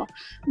general,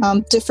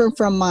 different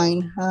from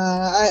mine.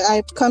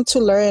 I've come to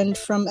learn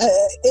from,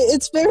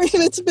 it's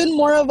been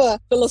more of a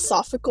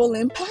philosophical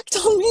impact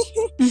on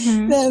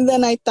me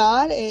than I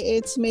thought.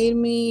 It's made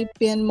me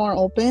being more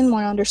open,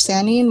 more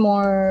understanding,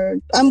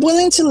 I'm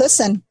willing to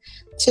listen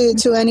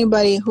to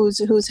anybody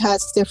who's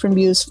has different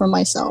views from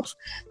myself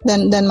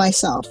than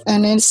myself.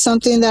 And it's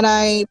something that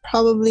I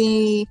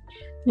probably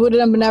would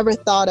have never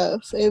thought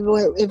of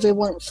if it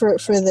weren't for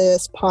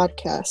this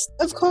podcast.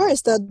 Of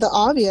course, the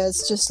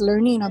obvious, just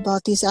learning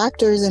about these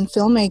actors and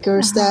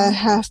filmmakers that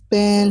have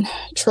been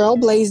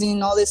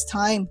trailblazing all this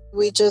time.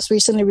 We just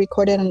recently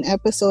recorded an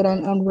episode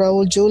on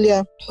Raul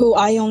Julia, who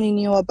I only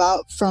knew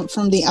about from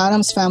the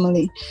Addams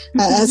family,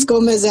 as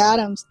Gomez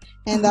Addams.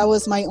 And that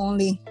was my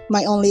only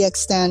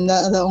extent,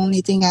 the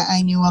only thing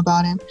I knew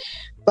about him.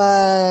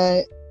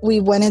 But we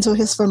went into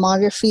his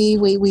filmography.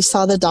 We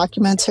saw the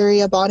documentary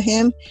about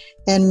him.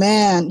 And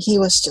man, he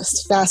was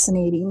just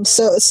fascinating.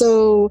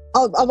 So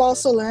I've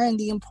also learned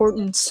the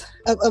importance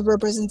of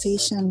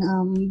representation.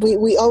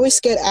 We always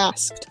get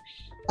asked,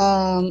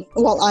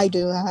 well, I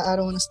do. I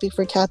don't want to speak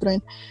for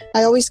Catherine.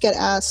 I always get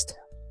asked,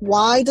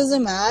 why does it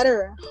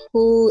matter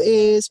who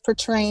is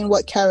portraying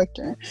what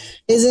character?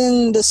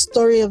 Isn't the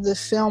story of the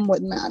film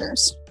what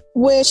matters?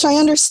 Which I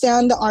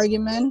understand the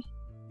argument,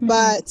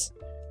 but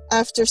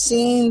after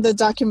seeing the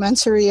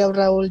documentary of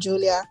Raul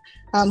Julia,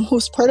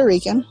 who's Puerto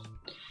Rican,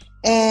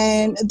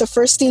 and the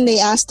first thing they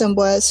asked him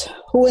was,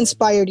 who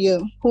inspired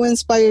you? Who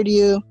inspired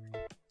you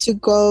to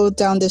go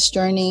down this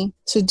journey,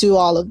 to do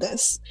all of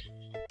this?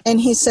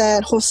 And he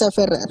said, Jose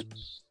Ferrer,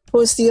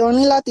 who's the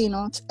only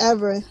Latino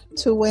ever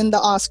to win the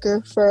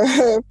Oscar for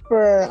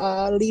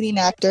leading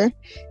actor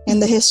in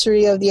the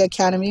history of the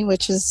Academy,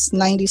 which is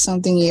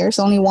 90-something years.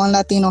 Only one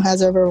Latino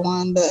has ever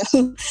won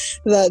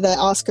the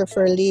Oscar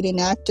for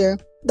leading actor.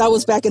 That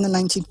was back in the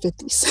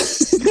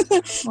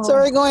 1950s. So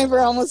we're going for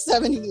almost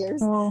 70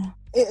 years.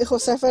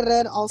 Jose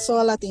Ferrer, also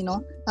a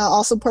Latino,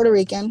 also Puerto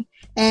Rican,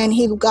 and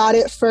he got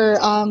it for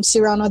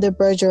Cyrano de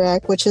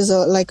Bergerac, which is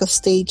like a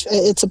stage,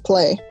 it's a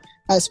play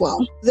as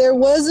well. There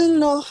wasn't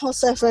no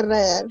Jose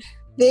Ferrer,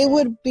 there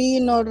would be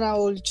no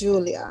Raul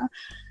Julia.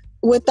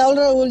 Without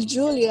Raul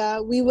Julia,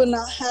 we would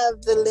not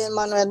have the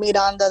Lin-Manuel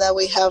Miranda that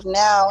we have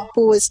now,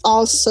 who is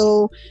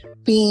also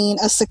being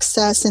a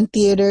success in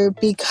theater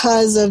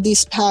because of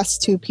these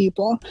past two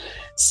people.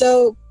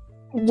 So,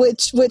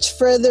 which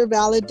further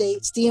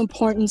validates the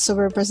importance of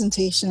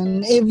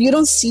representation. If you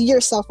don't see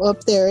yourself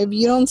up there, if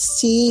you don't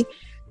see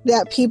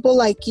that people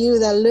like you,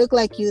 that look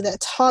like you,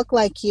 that talk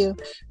like you,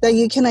 that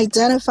you can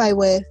identify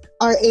with,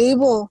 are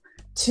able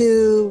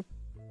to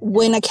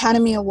win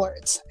Academy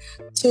Awards,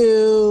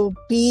 to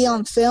be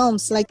on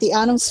films like The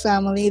Addams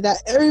Family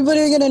that everybody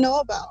are going to know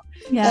about,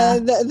 Yeah.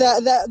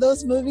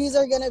 Those movies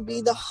are going to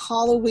be the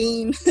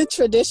Halloween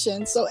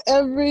tradition. So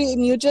every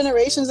new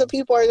generations of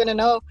people are going to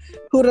know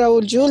who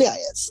Raul Julia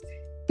is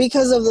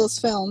because of those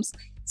films.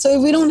 So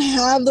if we don't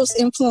have those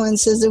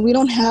influences, if we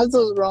don't have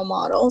those role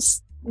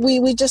models,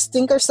 we just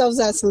think ourselves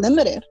as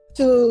limited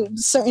to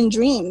certain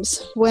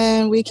dreams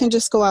when we can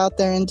just go out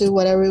there and do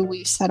whatever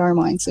we set our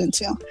minds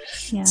into.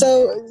 Yeah.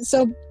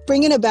 So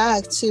bringing it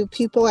back to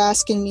people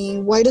asking me,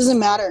 why does it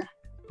matter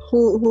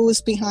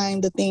who's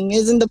behind the thing?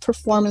 Isn't the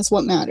performance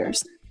what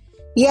matters?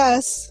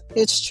 Yes,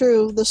 it's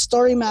true. The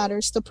story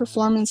matters. The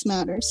performance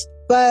matters.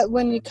 But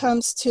when it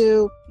comes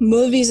to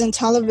movies and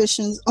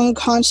televisions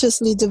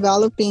unconsciously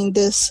developing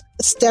this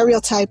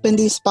stereotype and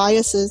these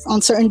biases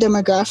on certain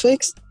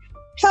demographics,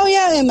 hell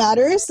yeah, it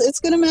matters. It's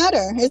going to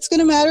matter. It's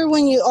going to matter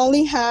when you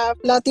only have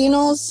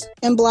Latinos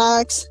and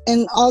Blacks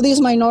and all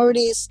these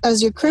minorities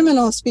as your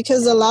criminals,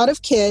 because a lot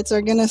of kids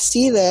are going to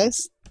see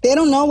this. They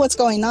don't know what's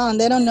going on.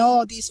 They don't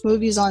know these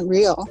movies aren't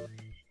real.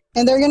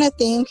 And they're going to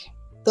think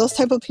those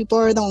type of people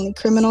are the only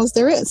criminals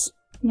there is.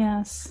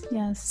 Yes.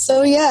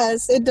 So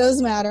yes, it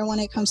does matter when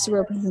it comes to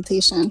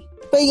representation.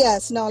 But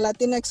yes, no,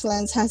 Latinx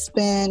lens has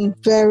been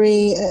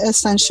very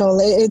essential.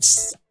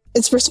 It's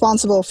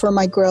responsible for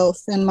my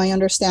growth and my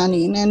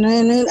understanding, and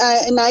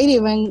I'd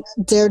even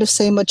dare to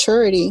say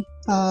maturity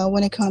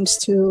when it comes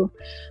to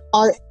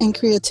art and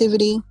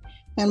creativity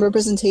and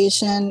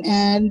representation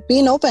and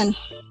being open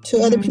to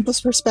other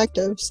people's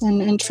perspectives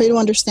and try to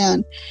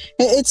understand.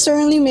 It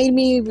certainly made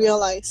me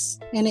realize,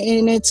 and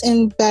it's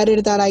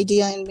embedded that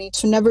idea in me,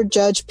 to never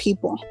judge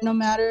people, no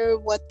matter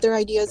what their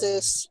ideas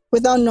is,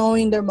 without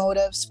knowing their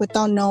motives,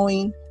 without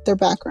knowing their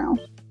background,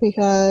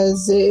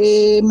 because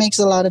it makes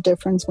a lot of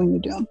difference when you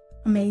do.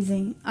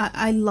 Amazing.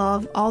 I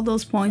love all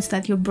those points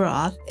that you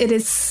brought. It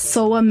is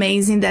so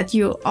amazing that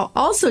you are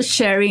also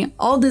sharing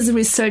all this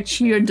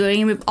research you're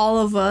doing with all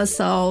of us.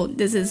 So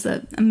this is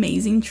an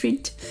amazing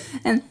treat.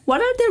 And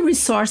what are the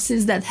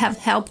resources that have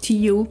helped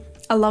you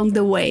along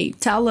the way?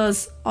 Tell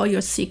us all your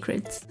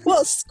secrets.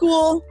 Well,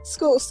 school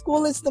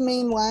is the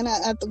main one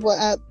at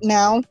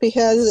now,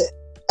 because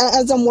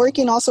as I'm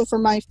working also for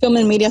my film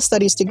and media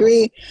studies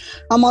degree,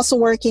 I'm also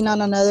working on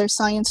another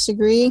science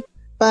degree,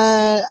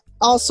 but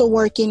also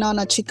working on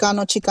a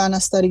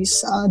Chicana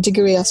studies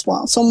degree as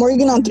well. So I'm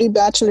working on 3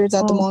 bachelors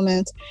at the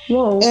moment.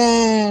 Whoa.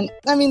 And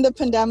I mean, the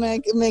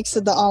pandemic makes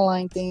the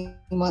online thing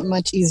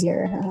much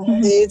easier.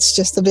 It's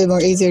just a bit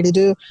more easier to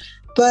do.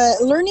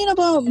 But learning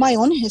about my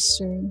own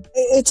history,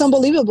 it's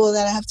unbelievable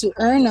that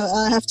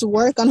I have to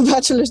work on a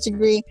bachelor's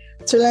degree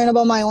to learn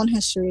about my own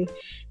history.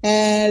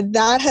 And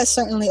that has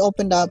certainly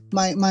opened up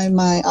my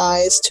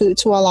eyes to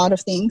a lot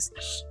of things,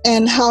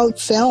 and how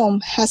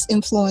film has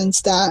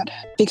influenced that,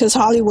 because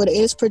Hollywood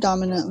is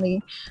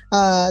predominantly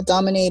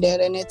dominated,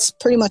 and it's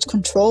pretty much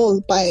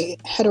controlled by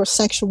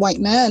heterosexual white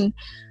men.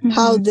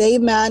 How they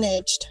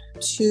managed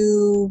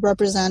to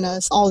represent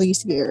us all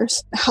these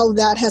years, how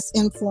that has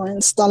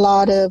influenced a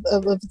lot of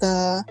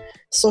the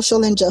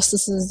social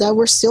injustices that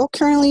we're still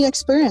currently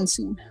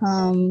experiencing.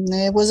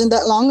 It wasn't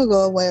that long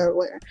ago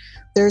where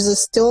there's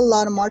still a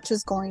lot of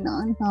marches going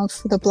on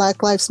for the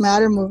Black Lives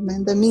Matter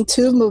movement, the Me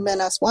Too movement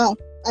as well.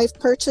 I've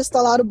purchased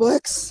a lot of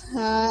books.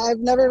 I've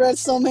never read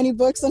so many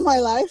books in my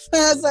life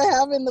as I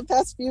have in the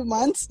past few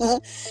months.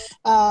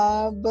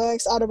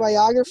 Books,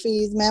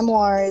 autobiographies,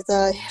 memoirs,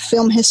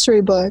 film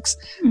history books.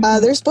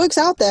 There's books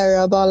out there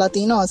about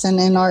Latinos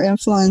and our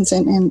influence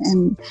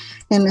in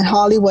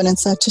Hollywood and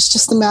such. It's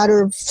just a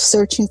matter of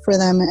searching for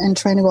them and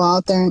trying to go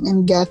out there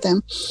and get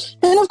them.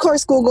 And of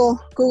course, Google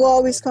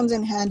always comes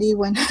in handy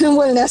when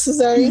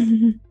necessary.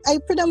 I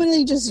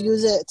predominantly just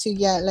use it to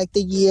get like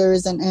the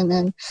years and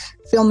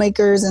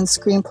filmmakers and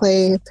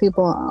screenplay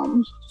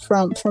people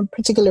from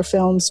particular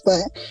films,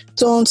 but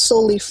don't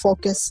solely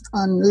focus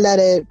on let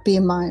it be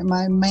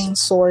my main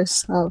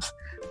source of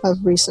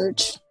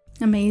research.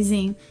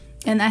 Amazing.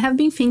 And I have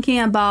been thinking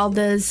about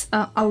this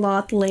a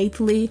lot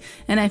lately,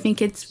 and I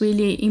think it's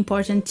really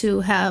important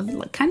to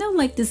have kind of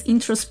like this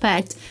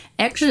introspect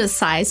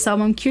exercise. So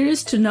I'm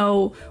curious to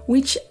know,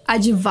 which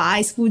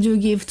advice would you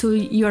give to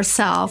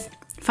yourself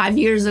 5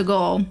 years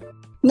ago?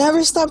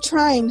 Never stop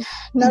trying.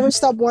 Never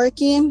stop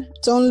working.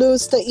 Don't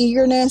lose the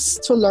eagerness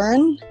to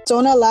learn.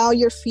 Don't allow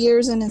your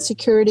fears and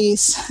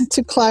insecurities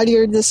to cloud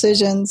your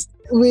decisions.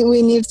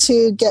 We need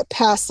to get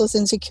past those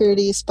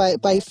insecurities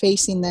by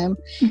facing them.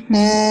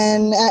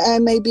 And I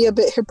may be a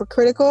bit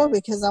hypocritical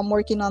because I'm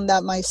working on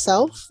that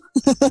myself.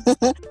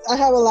 I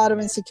have a lot of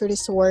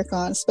insecurities to work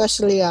on,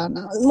 especially on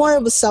more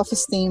of a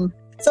self-esteem.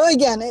 So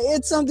again,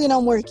 it's something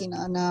I'm working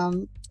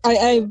on.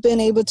 I've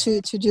been able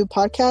to do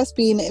podcasts,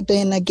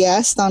 being a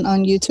guest on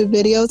YouTube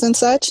videos and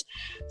such.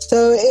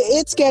 So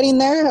it's getting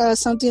there,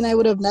 something I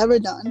would have never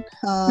done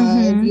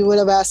if you would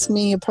have asked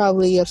me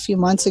probably a few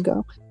months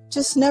ago.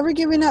 Just never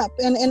giving up.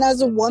 And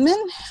as a woman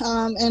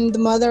and the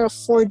mother of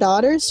 4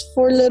 daughters,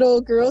 4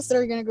 little girls that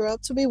are going to grow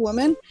up to be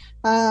women,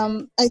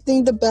 I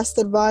think the best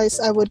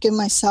advice I would give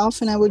myself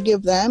and I would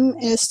give them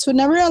is to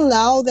never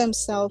allow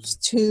themselves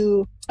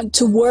to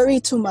worry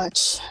too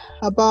much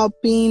about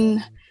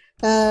being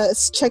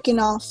It's checking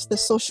off the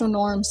social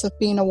norms of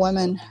being a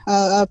woman,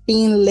 of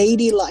being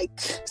ladylike,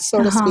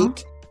 so to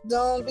speak.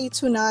 Don't be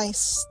too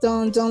nice.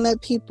 Don't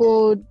let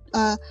people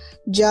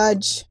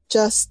judge,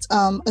 just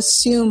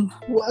assume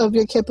of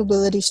your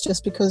capabilities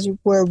just because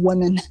we're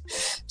women.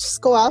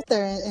 Just go out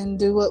there and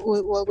do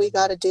what we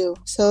got to do.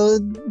 So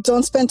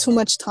don't spend too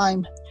much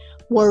time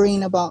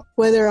worrying about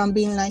whether I'm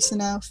being nice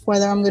enough,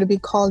 whether I'm going to be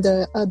called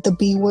the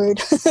B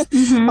word,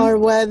 or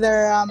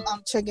whether I'm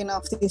checking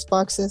off these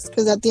boxes.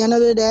 Because at the end of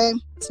the day,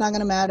 it's not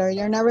going to matter.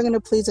 You're never going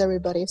to please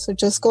everybody. So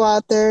just go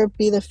out there,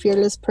 be the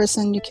fearless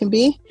person you can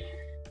be.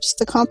 Just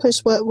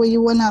accomplish what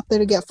you went out there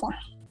to get for.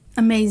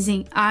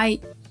 Amazing. I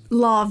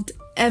loved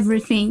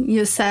everything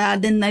you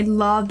said, and I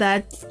love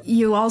that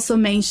you also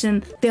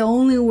mentioned the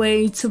only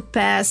way to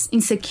pass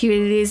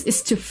insecurities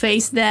is to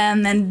face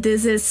them, and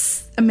this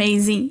is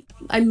amazing.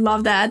 I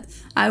love that.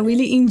 I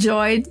really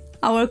enjoyed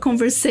our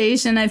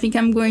conversation. I think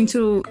I'm going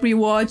to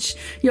rewatch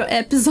your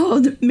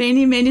episode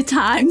many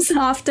times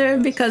after,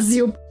 because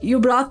you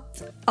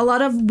brought a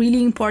lot of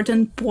really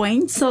important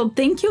points. So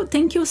thank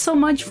you so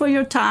much for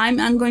your time.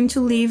 I'm going to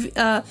leave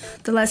the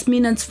last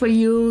minutes for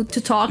you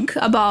to talk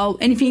about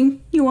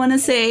anything you want to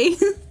say.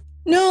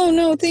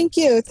 No, thank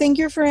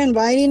you for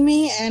inviting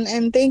me,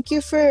 and thank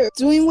you for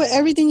doing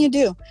everything you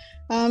do.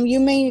 You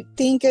may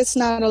think it's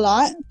not a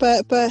lot,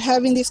 but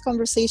having these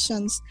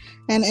conversations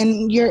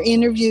and your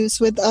interviews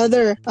with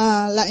other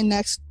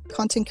Latinx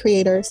content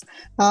creators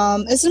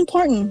is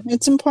important.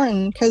 It's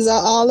important because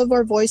all of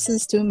our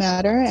voices do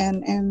matter,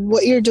 and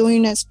what you're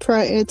doing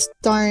it's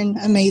darn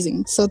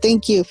amazing. So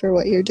thank you for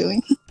what you're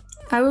doing.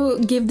 I will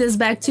give this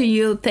back to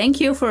you.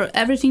 Thank you for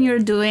everything you're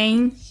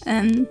doing,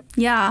 and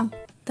yeah,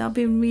 that'll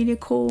be really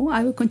cool.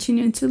 I will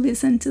continue to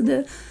listen to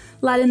the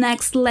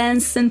Latinx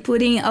lens and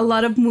putting a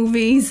lot of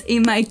movies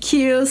in my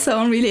queue, so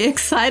I'm really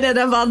excited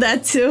about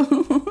that too.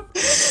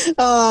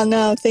 Oh,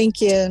 no,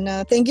 thank you.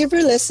 No, thank you for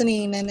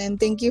listening, and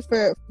thank you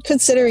for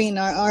considering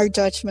our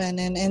judgment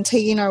and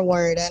taking our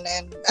word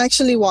and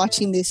actually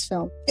watching this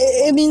film.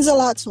 It means a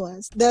lot to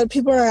us that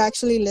people are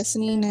actually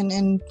listening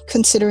and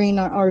considering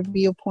our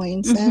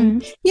viewpoints.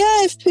 And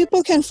yeah, if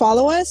people can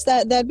follow us,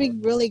 that'd be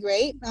really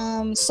great.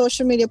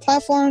 Social media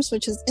platforms,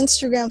 which is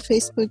Instagram,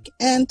 Facebook,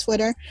 and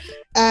Twitter,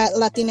 at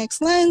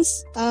Latinx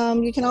Lens.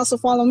 You can also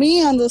follow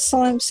me on the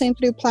same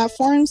three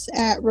platforms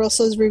at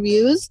Rosa's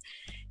Reviews.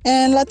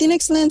 And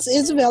Latinx Lens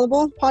is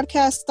available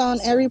podcast on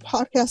every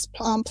podcast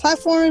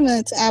platform.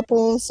 It's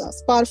Apple,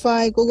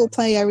 Spotify, Google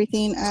Play,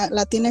 everything at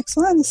Latinx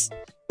Lens.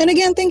 And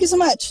again, thank you so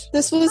much.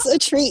 This was a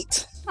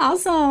treat.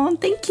 Awesome.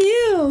 Thank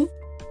you.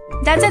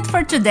 That's it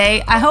for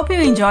today. I hope you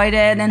enjoyed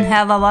it and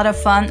had a lot of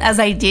fun as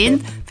I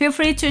did. Feel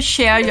free to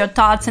share your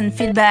thoughts and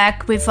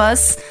feedback with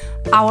us.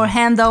 Our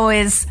handle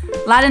is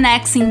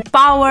Latinx in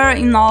Power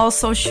in all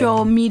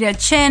social media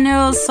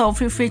channels, so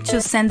feel free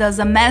to send us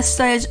a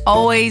message,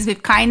 always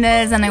with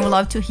kindness, and I would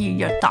love to hear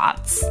your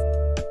thoughts.